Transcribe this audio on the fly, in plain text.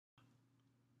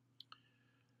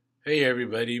Hey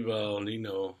everybody,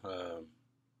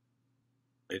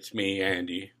 it's me,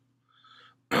 Andy.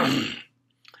 I'm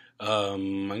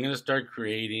gonna start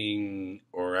creating,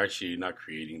 or actually not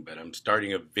creating, but I'm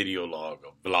starting a video log,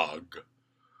 a vlog,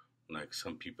 like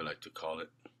some people like to call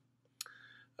it.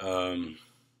 Um,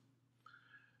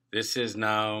 this is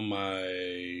now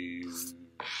my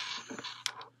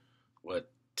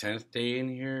what 10th day in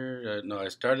here? No, I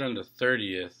started on the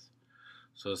 30th,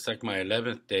 so it's like my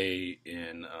 11th day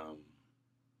in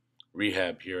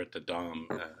rehab here at the Dom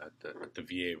at the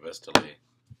VA West LA.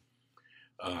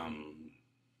 Um,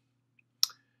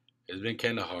 it's been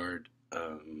kind of hard.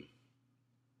 A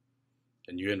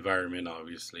new environment,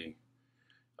 obviously.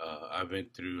 I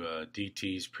went through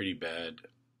DTs pretty bad,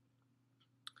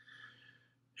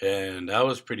 and that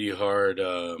was pretty hard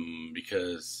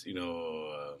because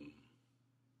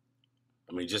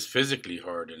I mean, just physically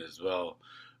hard and as well,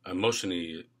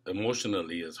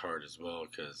 emotionally as hard as well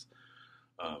because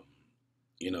um,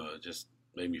 it just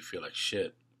made me feel like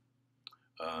shit.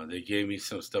 They gave me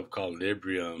some stuff called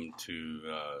Librium to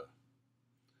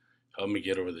help me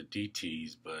get over the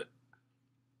DTs, but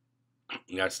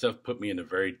that stuff put me in a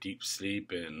very deep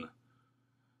sleep and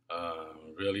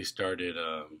really started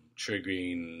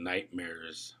triggering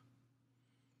nightmares.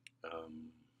 Um,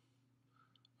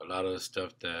 a lot of the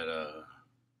stuff that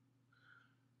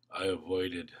I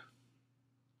avoided,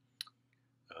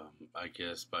 I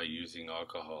guess, by using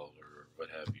alcohol or what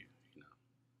have you. You know.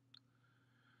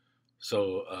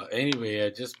 So anyway, I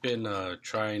just been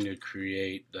trying to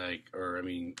create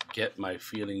get my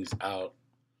feelings out.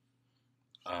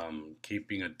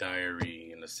 Keeping a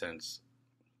diary in a sense,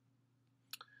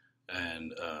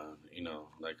 and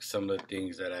like some of the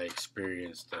things that I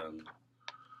experienced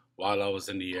while I was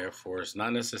in the Air Force,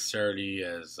 not necessarily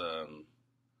as um,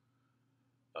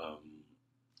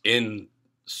 in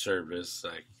service,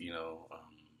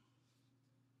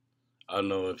 I don't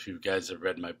know if you guys have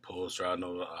read my post, or I don't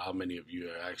know how many of you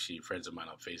are actually friends of mine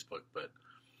on Facebook, but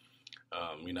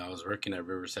I was working at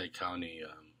Riverside County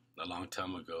a long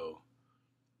time ago.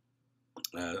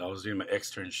 I was doing my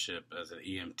externship as an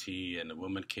EMT, and a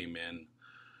woman came in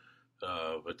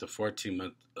with a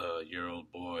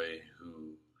 14-month-year-old boy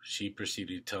who she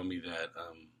proceeded to tell me that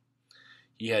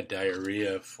he had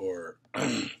diarrhea for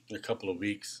a couple of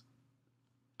weeks,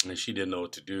 and she didn't know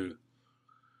what to do.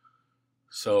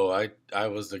 So I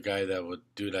was the guy that would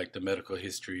do like the medical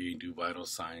history, do vital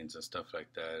signs and stuff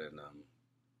like that, and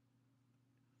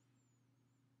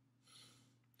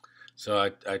so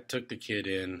I took the kid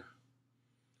in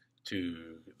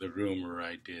to the room where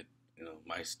I did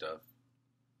my stuff,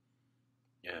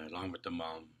 yeah, along with the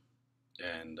mom,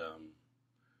 and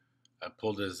I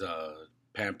pulled his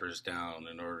Pampers down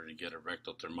in order to get a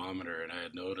rectal thermometer, and I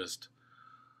had noticed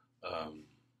um,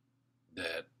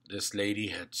 that this lady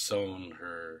had sewn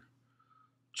her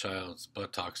child's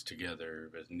buttocks together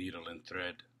with needle and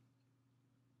thread,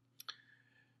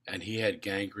 and he had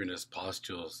gangrenous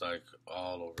pustules like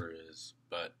all over his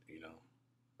butt,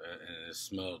 and it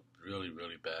smelled really,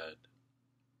 really bad.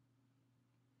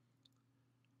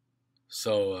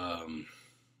 So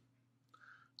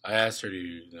I asked her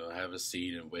to, have a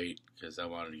seat and wait because I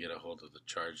wanted to get a hold of the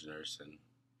charge nurse, and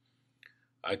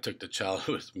I took the child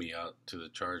with me out to the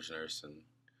charge nurse and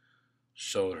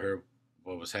showed her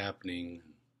what was happening.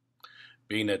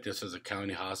 Being that this was a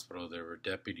county hospital, there were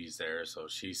deputies there, so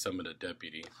she summoned a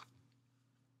deputy,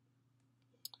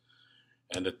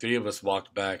 and the three of us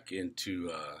walked back into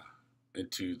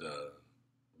the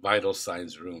vital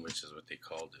signs room, which is what they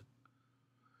called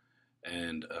it,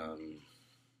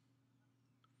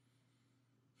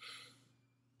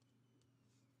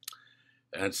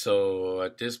 and so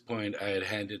at this point, I had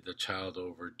handed the child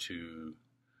over to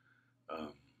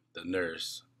um, the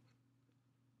nurse,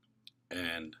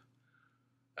 and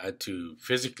I had to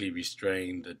physically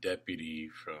restrain the deputy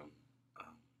from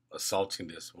um, assaulting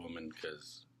this woman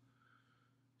because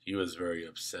he was very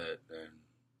upset, and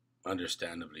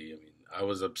understandably, I mean, I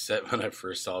was upset when I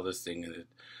first saw this thing, and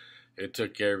it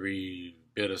took every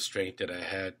bit of strength that I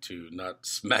had to not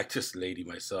smack this lady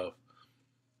myself.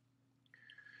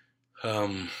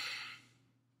 Um,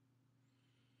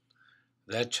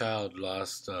 that child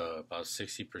lost about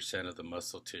 60% of the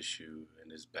muscle tissue in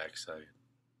his backside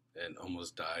and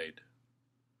almost died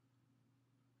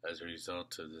as a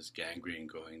result of this gangrene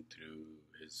going through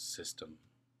his system.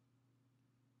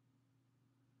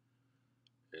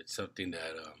 It's something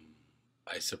that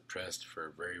I suppressed for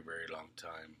a very, very long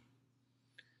time.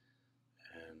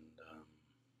 And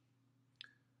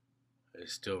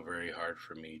it's still very hard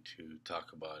for me to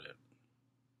talk about it.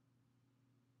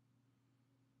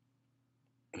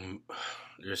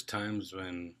 There's times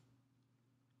when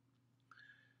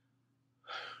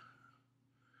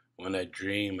When I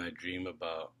dream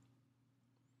about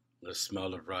the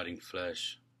smell of rotting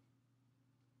flesh.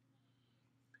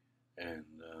 And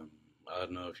I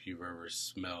don't know if you've ever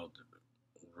smelled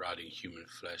rotting human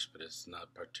flesh, but it's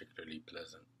not particularly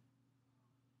pleasant.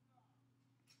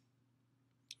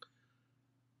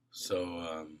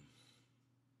 So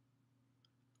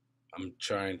I'm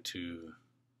trying to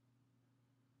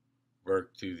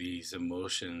work through these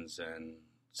emotions and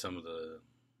some of the,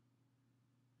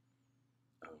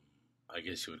 um, I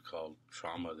guess you would call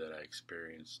trauma that I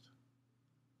experienced.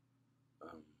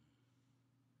 Um,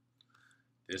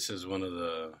 this is one of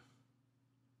the,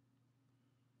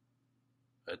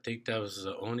 I think that was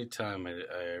the only time I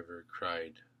ever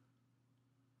cried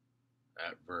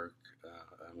at work.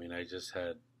 I mean, I just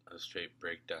had a straight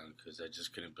breakdown because I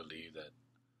just couldn't believe that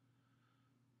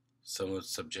someone would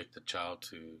subject a child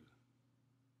to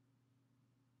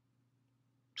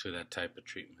that type of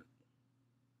treatment.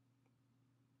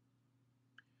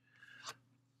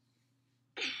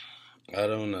 I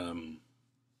don't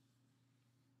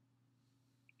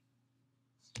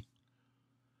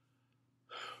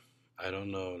I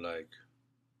don't know like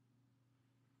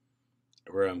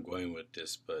where I'm going with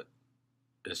this, but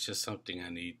it's just something I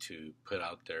need to put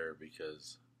out there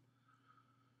because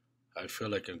I feel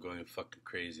like I'm going fucking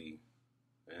crazy,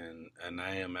 and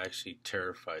I am actually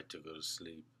terrified to go to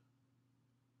sleep.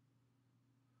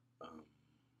 Um,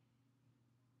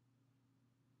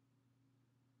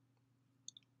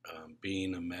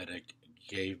 Being a medic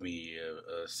gave me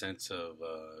a sense of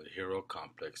hero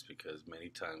complex because many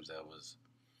times I was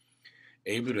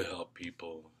able to help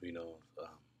people,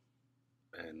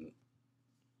 and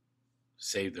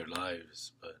save their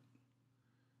lives, but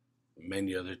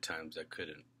many other times I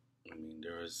couldn't. I mean,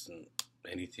 there wasn't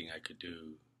anything I could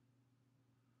do,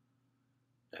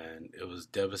 and it was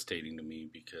devastating to me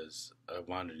because I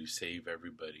wanted to save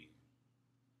everybody.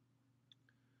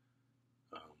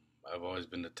 Um, I've always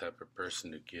been the type of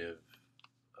person to give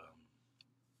um,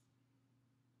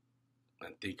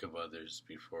 and think of others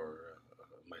before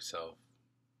myself.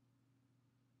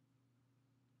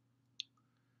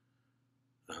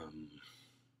 Um,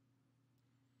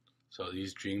 so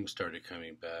these dreams started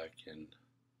coming back, and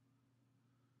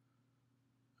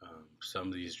some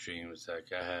of these dreams,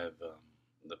 like I have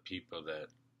the people that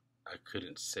I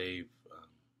couldn't save.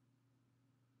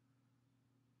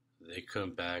 They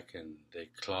come back and they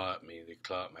claw at me. They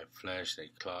claw at my flesh. They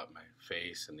claw at my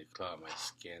face, and they claw at my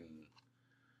skin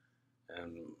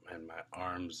and my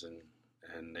arms,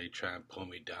 and they try and pull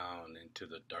me down into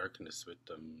the darkness with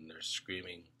them. And they're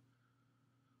screaming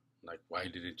like, "Why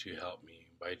didn't you help me?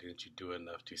 Why didn't you do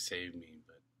enough to save me?"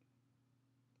 But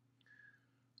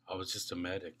I was just a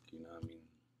medic, you know. I mean,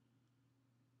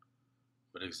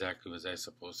 what exactly was I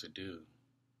supposed to do?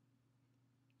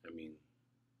 I mean,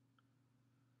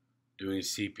 doing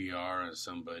CPR on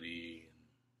somebody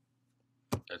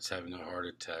that's having a heart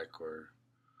attack, or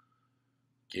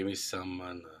giving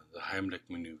someone the Heimlich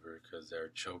maneuver because they're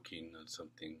choking on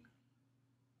something,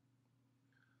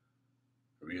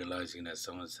 realizing that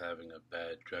someone's having a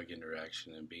bad drug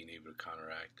interaction and being able to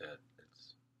counteract that.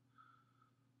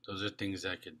 Those are things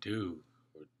I could do,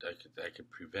 or I could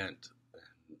prevent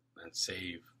and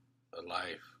save a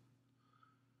life.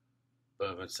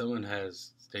 But when someone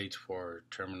has stage 4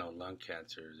 terminal lung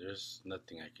cancer, there's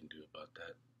nothing I can do about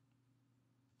that,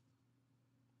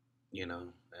 you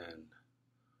know. And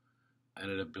I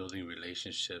ended up building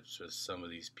relationships with some of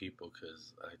these people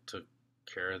because I took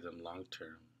care of them long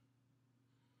term,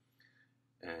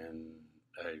 and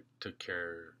I took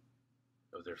care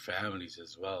of their families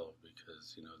as well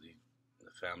because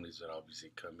the families would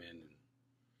obviously come in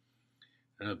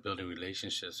and end up building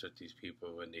relationships with these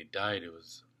people. When they died, it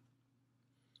was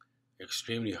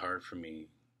extremely hard for me.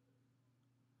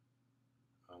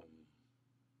 Um,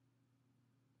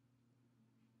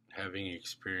 Having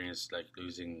experienced like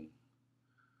losing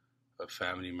a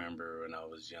family member when I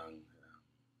was young,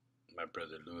 my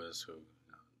brother Lewis, who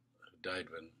died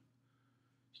when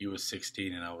he was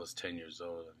 16 and I was 10 years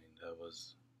old. I mean,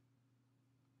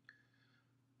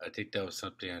 I think that was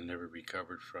something I never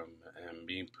recovered from. And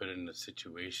being put in a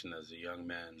situation as a young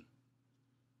man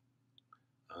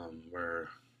where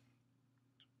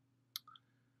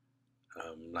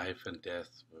life and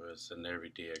death was an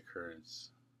everyday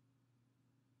occurrence,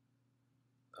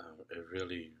 it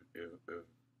really it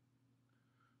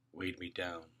weighed me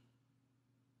down.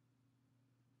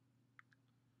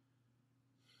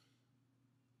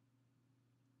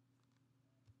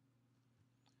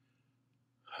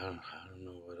 I don't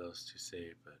know what else to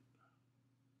say, but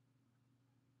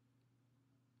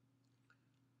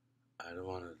I don't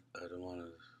want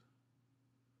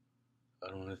to I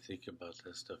don't want to think about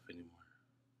that stuff anymore.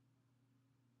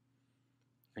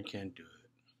 I can't do it.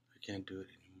 I can't do it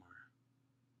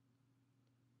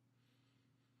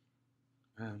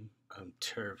anymore. I'm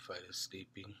terrified of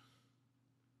sleeping.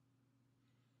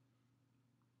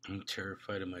 I'm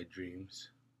terrified of my dreams.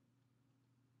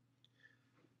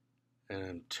 And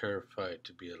I'm terrified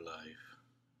to be alive.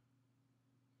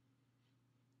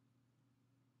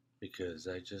 Because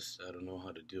I don't know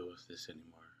how to deal with this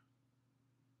anymore.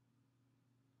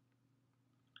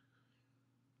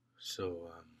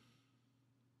 So,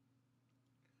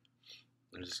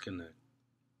 I'm just gonna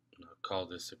call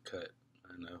this a cut.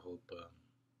 And I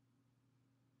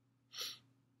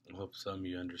hope some of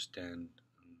you understand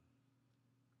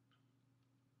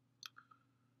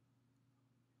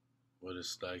what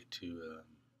it's like to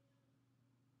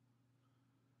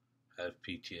have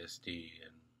PTSD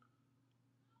and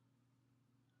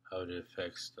how it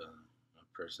affects a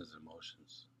person's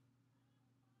emotions.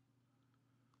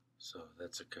 So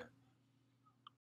that's a cut.